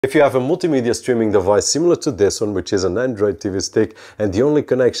If you have a multimedia streaming device similar to this one, which is an Android TV stick, and the only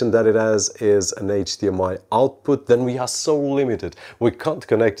connection that it has is an HDMI output, then we are so limited. We can't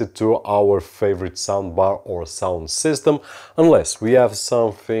connect it to our favorite soundbar or sound system unless we have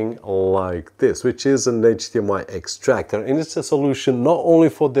something like this, which is an HDMI extractor. And it's a solution not only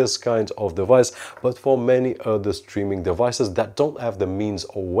for this kind of device, but for many other streaming devices that don't have the means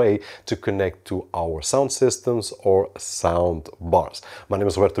or way to connect to our sound systems or sound bars. My name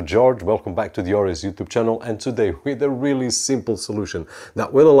is George, welcome back to the OREI's YouTube channel, and today with a really simple solution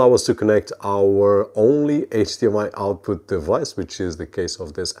that will allow us to connect our only HDMI output device, which is the case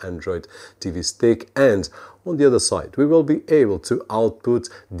of this Android TV stick, and on the other side we will be able to output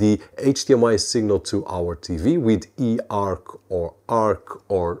the HDMI signal to our TV with eARC or ARC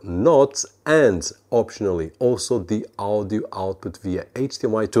or not, and optionally also the audio output via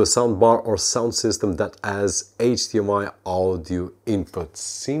HDMI to a soundbar or sound system that has HDMI audio input.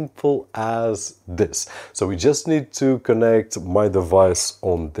 Simple as this. So we just need to connect my device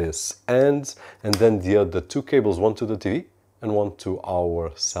on this end, and then the other two cables, one to the TV and one to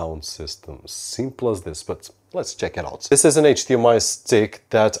our sound system. Simple as this, but let's check it out. This is an HDMI stick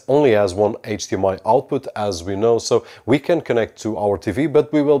that only has one HDMI output, as we know, so we can connect to our TV,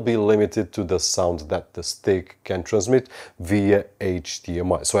 but we will be limited to the sound that the stick can transmit via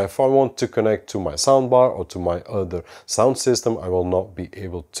HDMI. So if I want to connect to my soundbar or to my other sound system, I will not be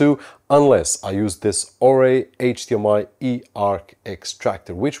able to unless I use this OREI HDMI eARC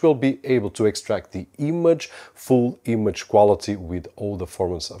extractor, which will be able to extract the image, full image quality with all the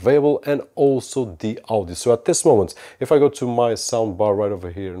formats available, and also the audio. So at this moment, if I go to my soundbar right over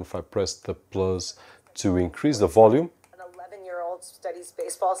here, and if I press the plus to increase the volume, studies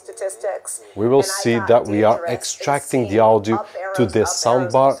baseball statistics, we will see that we are extracting the audio to this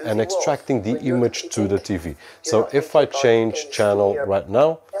soundbar and extracting the image to the TV. So if I change channel right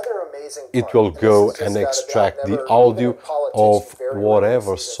now, it will go and extract the audio of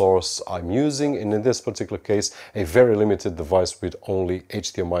whatever source I'm using, and in this particular case a very limited device with only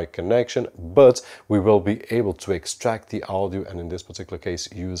HDMI connection, but we will be able to extract the audio and in this particular case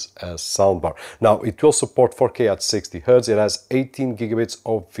use a soundbar. Now it will support 4K at 60 Hz, it has 18 gigabits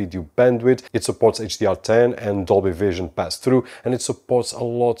of video bandwidth, it supports HDR10 and Dolby Vision pass-through, and it supports a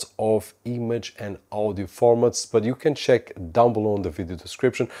lot of image and audio formats, but you can check down below in the video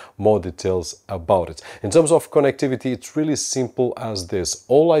description more details about it. In terms of connectivity, it's really simple as this.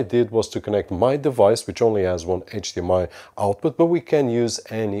 All I did was to connect my device, which only has one HDMI output, but we can use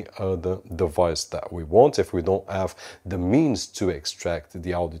any other device that we want if we don't have the means to extract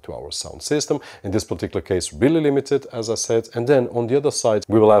the audio to our sound system. In this particular case, really limited, as I said. And then on the other side,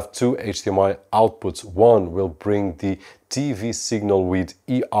 we will have two HDMI outputs. One will bring the TV signal with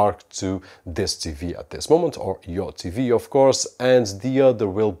eARC to this TV at this moment, or your TV of course, and the other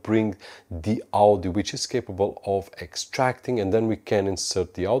will bring the audio, which is capable of extracting, and then we can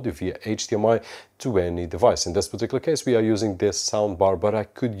insert the audio via HDMI to any device. In this particular case we are using this soundbar, but I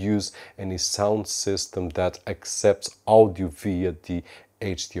could use any sound system that accepts audio via the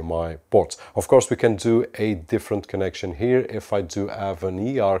HDMI ports. Of course, we can do a different connection here. If I do have an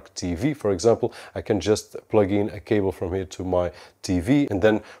eARC TV, for example, I can just plug in a cable from here to my TV, and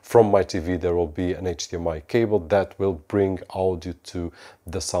then from my TV there will be an HDMI cable that will bring audio to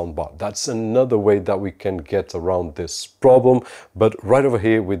the soundbar. That's another way that we can get around this problem, but right over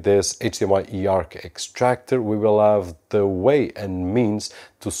here with this HDMI eARC extractor, we will have the way and means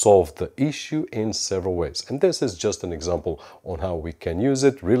to solve the issue in several ways. And this is just an example on how we can use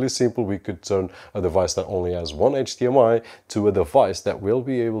it. Really simple. We could turn a device that only has one HDMI to a device that will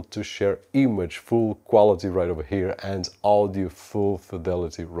be able to share image full quality right over here and audio full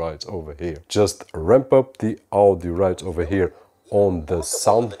fidelity right over here. Just ramp up the audio right over here on the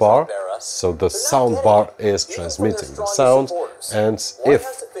soundbar, so the soundbar is transmitting the sound, and if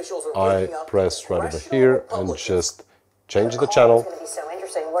I press right over here and just change the channel,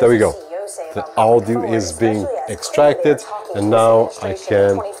 there we go, the audio is being extracted, and now I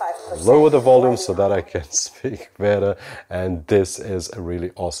can lower the volume so that I can speak better, and this is a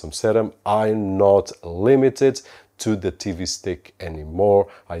really awesome setup. I'm not limited to the TV stick anymore.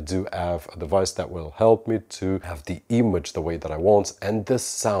 I do have a device that will help me to have the image the way that I want and the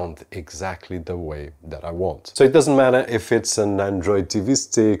sound exactly the way that I want. So it doesn't matter if it's an Android TV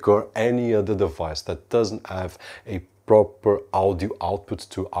stick or any other device that doesn't have a proper audio output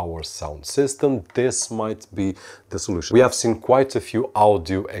to our sound system, this might be the solution. We have seen quite a few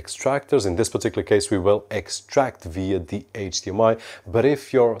audio extractors. In this particular case, we will extract via the HDMI, but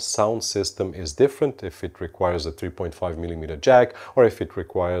if your sound system is different, if it requires a 3.5mm jack, or if it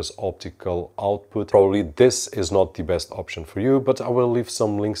requires optical output, probably this is not the best option for you, but I will leave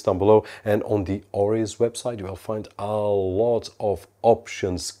some links down below, and on the OREI's website you will find a lot of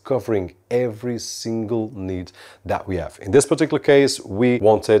options covering every single need that we have. In this particular case, we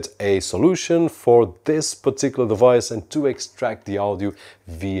wanted a solution for this particular device and to extract the audio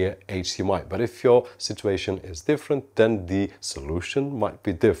via HDMI. But if your situation is different, then the solution might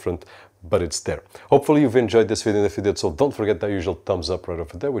be different, but it's there. Hopefully you've enjoyed this video, and if you did so, don't forget that usual thumbs up right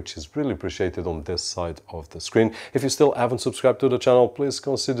over there, which is really appreciated on this side of the screen. If you still haven't subscribed to the channel, please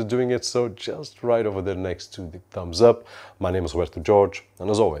consider doing it, so just right over there next to the thumbs up. My name is Roberto George, and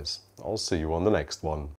as always, I'll see you on the next one.